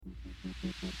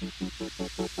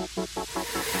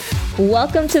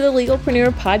Welcome to the Legalpreneur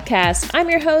Podcast.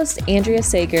 I'm your host, Andrea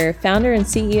Sager, founder and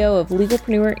CEO of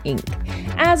Legalpreneur Inc.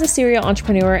 As a serial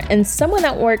entrepreneur and someone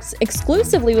that works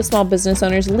exclusively with small business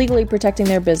owners legally protecting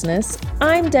their business,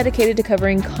 I'm dedicated to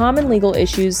covering common legal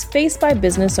issues faced by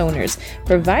business owners,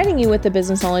 providing you with the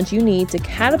business knowledge you need to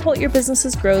catapult your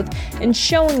business's growth and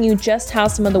showing you just how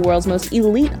some of the world's most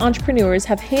elite entrepreneurs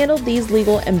have handled these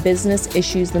legal and business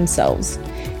issues themselves.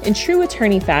 In true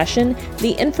attorney fashion,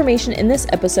 the information in this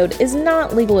episode is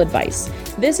not legal advice.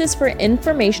 This is for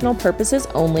informational purposes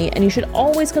only, and you should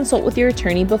always consult with your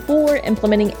attorney before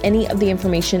implementing any of the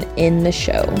information in the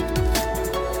show.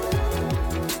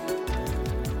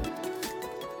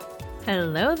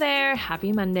 Hello there.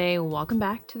 Happy Monday. Welcome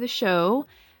back to the show.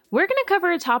 We're going to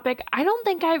cover a topic I don't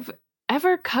think I've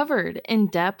ever covered in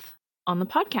depth on the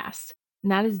podcast,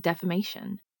 and that is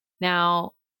defamation.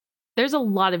 Now, there's a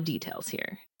lot of details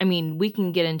here. I mean, we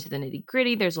can get into the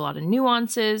nitty-gritty. There's a lot of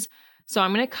nuances. So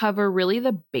I'm going to cover really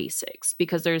the basics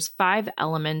because there's 5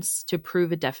 elements to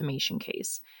prove a defamation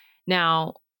case.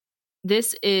 Now,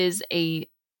 this is a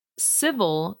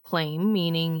civil claim,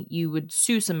 meaning you would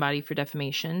sue somebody for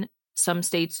defamation. Some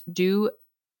states do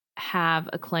have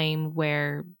a claim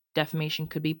where defamation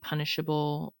could be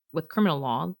punishable with criminal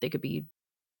law. They could be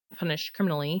punished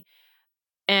criminally.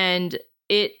 And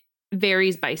it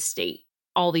varies by state,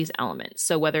 all these elements.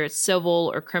 So whether it's civil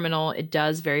or criminal, it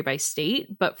does vary by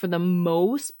state. But for the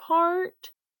most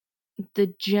part,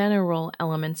 the general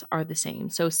elements are the same.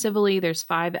 So civilly, there's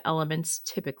 5 elements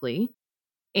typically.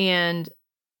 And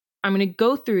I'm going to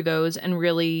go through those and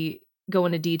really go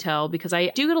into detail because I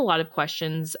do get a lot of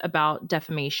questions about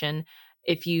defamation.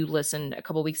 If you listened a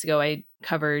couple weeks ago, I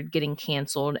covered getting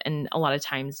canceled. And a lot of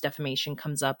times defamation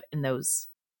comes up in those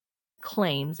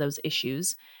claims, those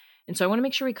issues. And so I want to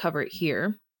make sure we cover it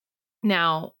here.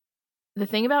 Now, the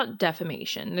thing about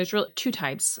defamation, there's really 2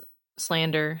 types,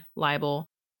 slander, libel.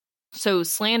 So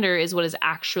slander is what is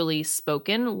actually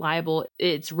spoken. Libel,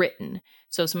 it's written.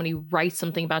 So if somebody writes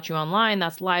something about you online,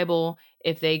 that's libel.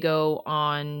 If they go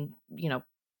on,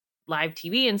 live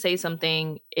TV and say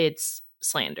something, it's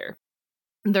slander.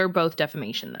 They're both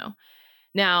defamation though.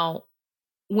 Now,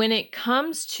 when it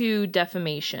comes to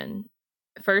defamation,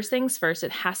 first things first,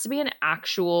 it has to be an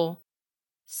actual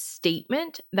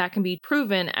statement that can be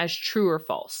proven as true or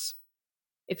false.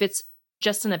 If it's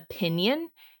just an opinion,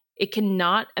 it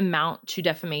cannot amount to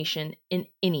defamation in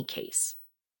any case.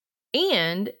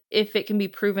 And if it can be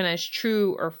proven as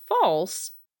true or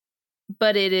false,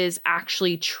 but it is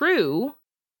actually true,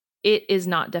 it is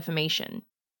not defamation.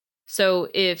 So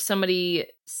if somebody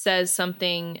says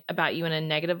something about you in a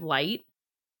negative light,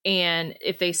 and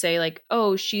if they say like,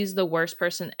 oh, she's the worst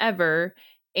person ever,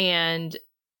 and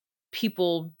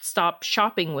people stop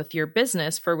shopping with your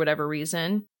business for whatever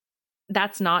reason,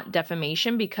 that's not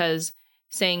defamation because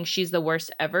saying she's the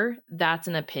worst ever, that's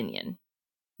an opinion.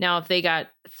 Now, if they got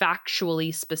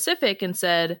factually specific and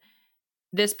said,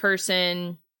 this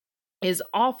person is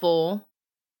awful,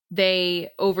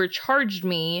 they overcharged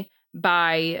me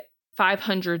by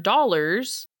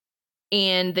 $500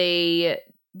 and they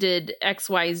did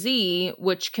XYZ,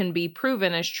 which can be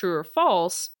proven as true or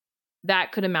false,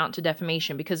 that could amount to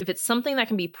defamation. Because if it's something that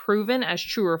can be proven as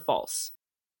true or false,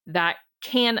 that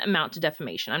can amount to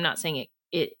defamation. I'm not saying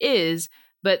it is,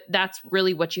 but that's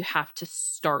really what you have to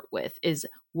start with is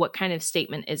what kind of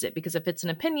statement is it? Because if it's an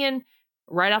opinion,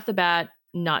 right off the bat,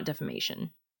 not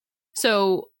defamation.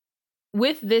 So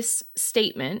with this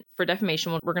statement for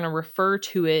defamation, we're going to refer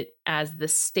to it as the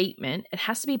statement. It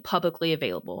has to be publicly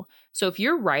available. So if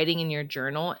you're writing in your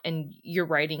journal and you're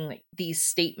writing like these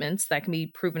statements that can be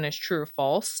proven as true or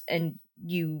false, and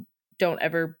you don't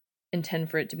ever intend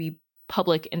for it to be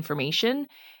public information,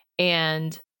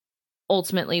 and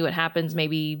ultimately what happens,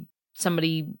 maybe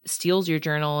somebody steals your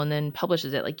journal and then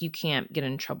publishes it, like you can't get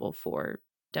in trouble for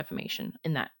defamation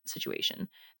in that situation.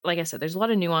 Like I said, there's a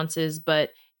lot of nuances, but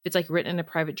if it's like written in a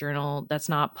private journal, that's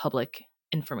not public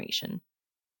information.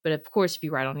 But of course, if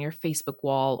you write on your Facebook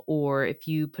wall or if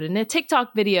you put in a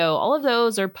TikTok video, all of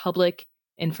those are public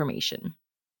information.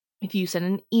 If you send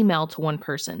an email to one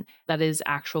person, that is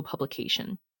actual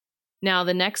publication. Now,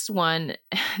 the next one,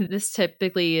 this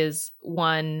typically is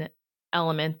one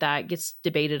element that gets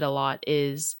debated a lot,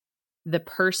 is the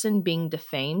person being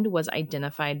defamed was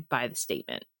identified by the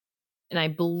statement. And I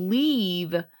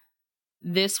believe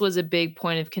this was a big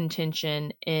point of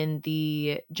contention in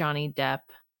the Johnny Depp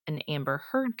and Amber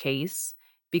Heard case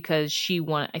because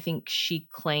I think she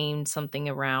claimed something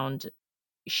around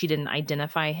she didn't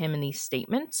identify him in these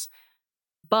statements.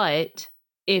 But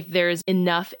if there's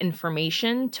enough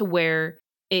information to where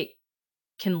it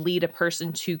can lead a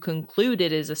person to conclude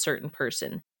it is a certain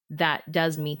person that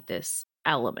does meet this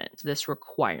element, this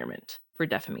requirement for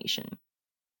defamation.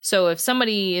 So if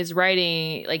somebody is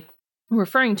writing, like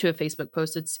referring to a Facebook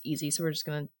post, it's easy. So we're just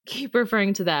going to keep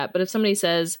referring to that. But if somebody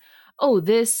says, oh,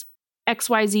 this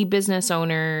XYZ business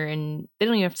owner, and they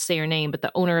don't even have to say her name, but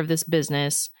the owner of this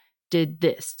business did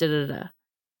this,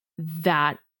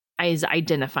 that is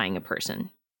identifying a person.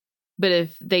 But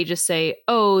if they just say,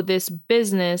 oh, this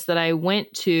business that I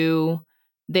went to,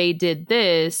 they did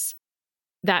this,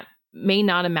 that may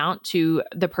not amount to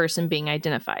the person being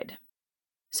identified.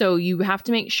 So you have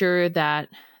to make sure that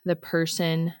the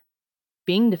person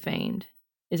being defamed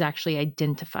is actually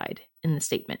identified in the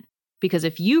statement. Because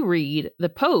if you read the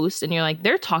post and you're like,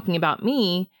 they're talking about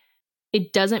me,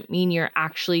 it doesn't mean you're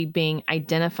actually being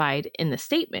identified in the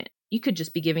statement. You could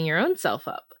just be giving your own self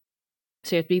up.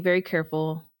 So you have to be very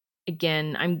careful.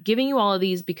 Again, I'm giving you all of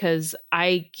these because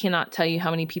I cannot tell you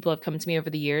how many people have come to me over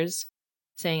the years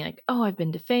saying like, oh, I've been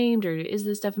defamed, or is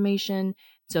this defamation?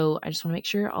 So I just want to make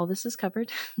sure all this is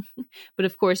covered. But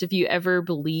of course, if you ever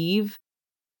believe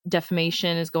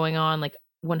defamation is going on, like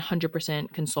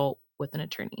 100% consult with an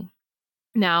attorney.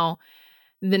 Now,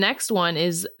 the next one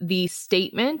is the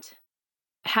statement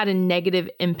had a negative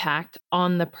impact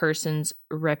on the person's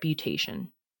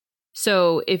reputation.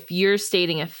 So if you're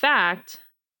stating a fact,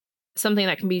 something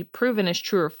that can be proven as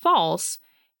true or false,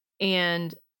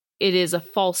 and it is a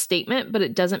false statement, but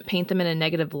it doesn't paint them in a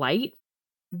negative light,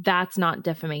 that's not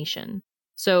defamation.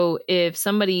 So if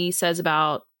somebody says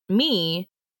about me,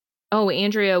 oh,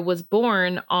 Andrea was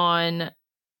born on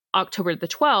October the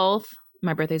 12th,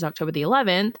 my birthday is October the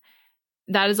 11th,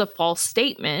 that is a false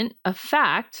statement, a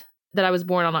fact that I was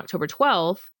born on October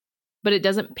 12th, but it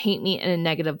doesn't paint me in a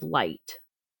negative light.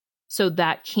 So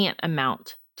that can't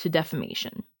amount to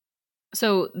defamation.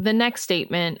 So the next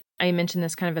statement, I mentioned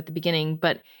this kind of at the beginning,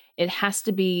 but it has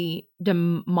to be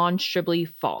demonstrably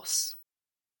false.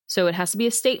 So it has to be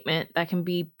a statement that can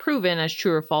be proven as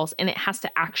true or false, and it has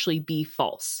to actually be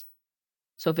false.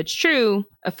 So if it's true,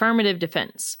 affirmative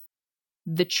defense.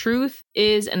 The truth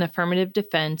is an affirmative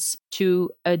defense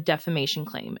to a defamation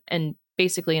claim. And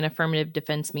basically an affirmative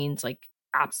defense means like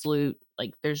absolute,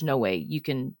 like there's no way you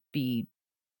can be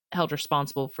held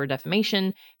responsible for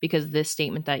defamation because this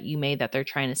statement that you made that they're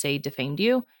trying to say defamed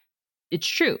you, it's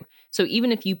true. So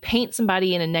even if you paint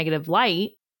somebody in a negative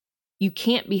light, you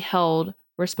can't be held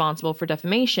responsible for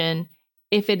defamation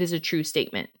if it is a true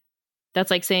statement.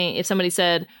 That's like saying if somebody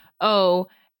said, oh,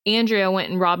 Andrea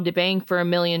went and robbed a bank for $1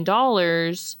 million,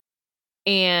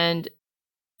 and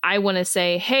I want to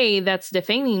say, hey, that's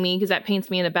defaming me because that paints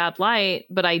me in a bad light,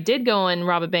 but I did go and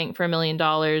rob a bank for $1 million.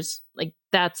 Like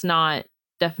that's not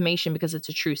defamation because it's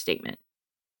a true statement.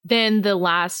 Then the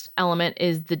last element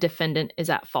is the defendant is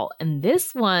at fault. And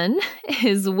this one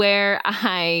is where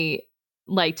I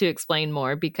like to explain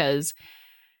more because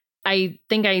I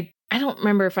think I don't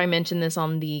remember if I mentioned this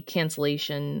on the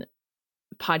cancellation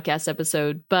podcast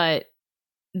episode, but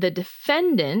the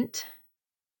defendant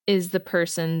is the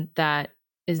person that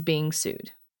is being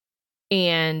sued.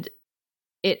 And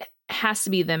it has to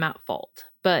be them at fault,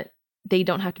 but they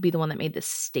don't have to be the one that made this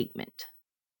statement.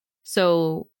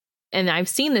 So, and I've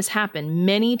seen this happen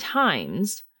many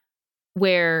times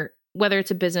where whether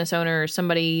it's a business owner or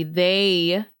somebody,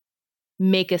 they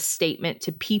make a statement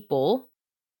to people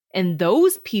and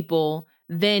those people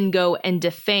then go and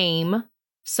defame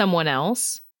someone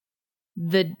else.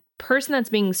 The person that's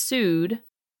being sued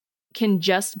can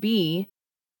just be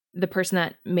the person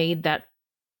that made that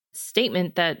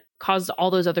statement that caused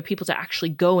all those other people to actually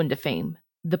go and defame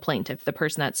the plaintiff, the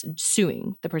person that's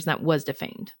suing, the person that was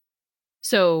defamed.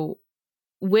 So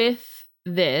with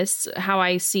this, how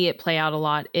I see it play out a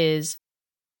lot is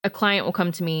a client will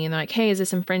come to me and they're like, hey, is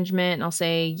this infringement? And I'll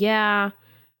say, yeah,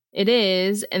 it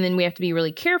is. And then we have to be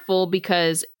really careful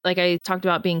because like I talked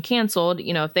about being canceled,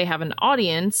 if they have an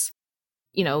audience,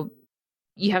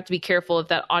 you have to be careful if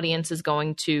that audience is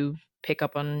going to pick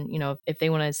up on, if they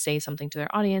want to say something to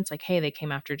their audience, like, hey, they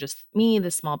came after just me, the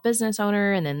small business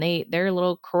owner, and then their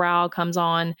little corral comes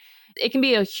on. It can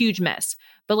be a huge mess.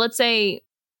 But let's say,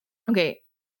 okay,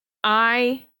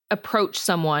 I approach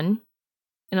someone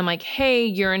and I'm like, hey,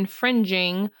 you're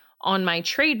infringing on my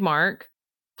trademark.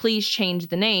 Please change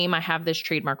the name. I have this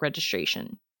trademark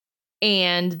registration.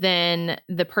 And then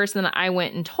the person that I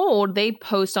went and told, they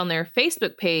post on their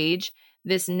Facebook page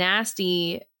this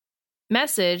nasty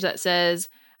message that says,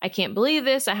 I can't believe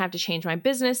this. I have to change my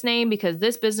business name because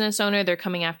this business owner, they're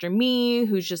coming after me,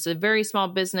 who's just a very small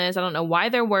business. I don't know why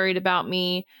they're worried about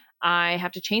me. I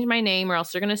have to change my name or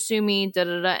else they're going to sue me.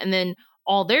 And then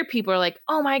all their people are like,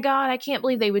 oh my God, I can't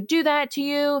believe they would do that to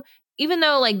you. even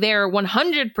though like they're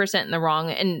 100% in the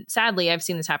wrong. And sadly, I've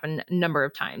seen this happen a number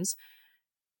of times.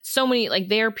 So many, like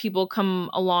their people come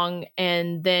along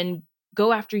and then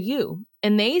go after you,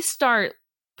 and they start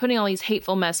putting all these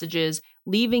hateful messages,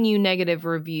 leaving you negative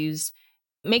reviews,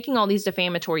 making all these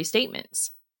defamatory statements.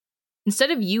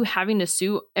 Instead of you having to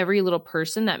sue every little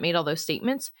person that made all those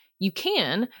statements, you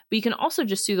can, but you can also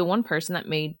just sue the one person that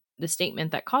made the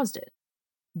statement that caused it.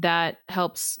 That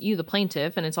helps you, the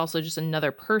plaintiff, and it's also just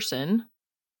another person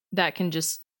that can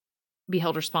just be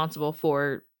held responsible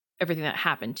for everything that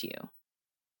happened to you.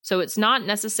 So it's not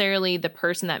necessarily the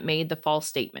person that made the false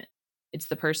statement. It's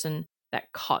the person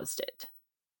that caused it.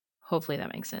 Hopefully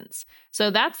that makes sense.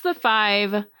 So that's the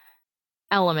 5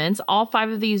 elements. All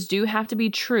 5 of these do have to be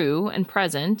true and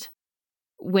present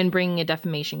when bringing a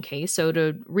defamation case. So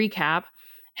to recap, it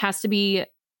has to be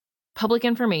public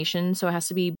information. So it has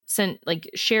to be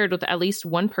shared with at least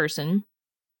one person.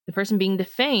 The person being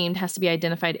defamed has to be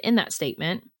identified in that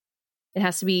statement. It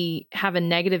has to have a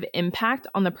negative impact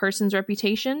on the person's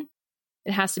reputation.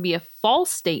 It has to be a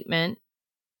false statement.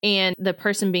 And the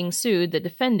person being sued, the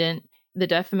defendant, the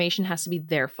defamation has to be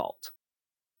their fault.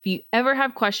 If you ever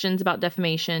have questions about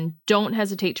defamation, don't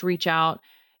hesitate to reach out.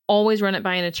 Always run it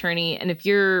by an attorney. And if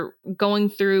you're going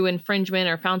through infringement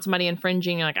or found somebody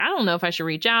infringing, you're like, I don't know if I should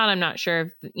reach out. I'm not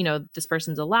sure if, this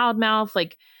person's a loudmouth.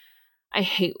 Like, I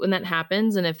hate when that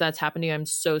happens. And if that's happened to you, I'm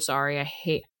so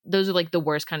sorry. Those are like the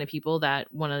worst kind of people that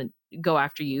want to go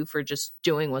after you for just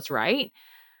doing what's right.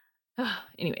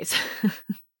 Anyways,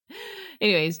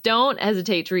 don't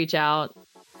hesitate to reach out.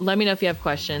 Let me know if you have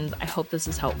questions. I hope this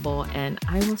is helpful, and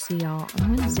I will see y'all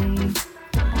on Wednesday.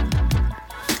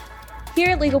 Here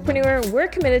at Legalpreneur, we're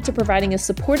committed to providing a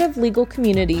supportive legal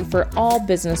community for all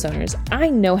business owners. I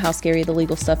know how scary the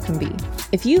legal stuff can be.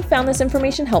 If you found this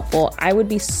information helpful, I would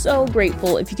be so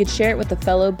grateful if you could share it with a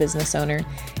fellow business owner.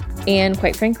 And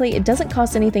quite frankly, it doesn't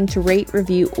cost anything to rate,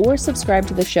 review, or subscribe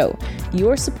to the show.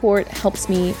 Your support helps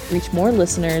me reach more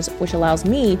listeners, which allows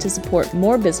me to support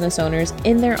more business owners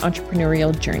in their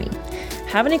entrepreneurial journey.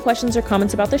 Have any questions or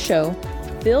comments about the show?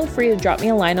 Feel free to drop me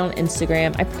a line on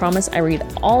Instagram. I promise I read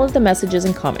all of the messages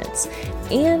and comments.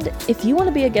 And if you want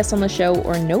to be a guest on the show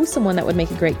or know someone that would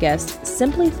make a great guest,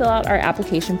 simply fill out our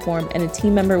application form and a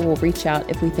team member will reach out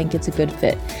if we think it's a good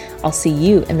fit. I'll see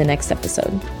you in the next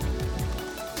episode.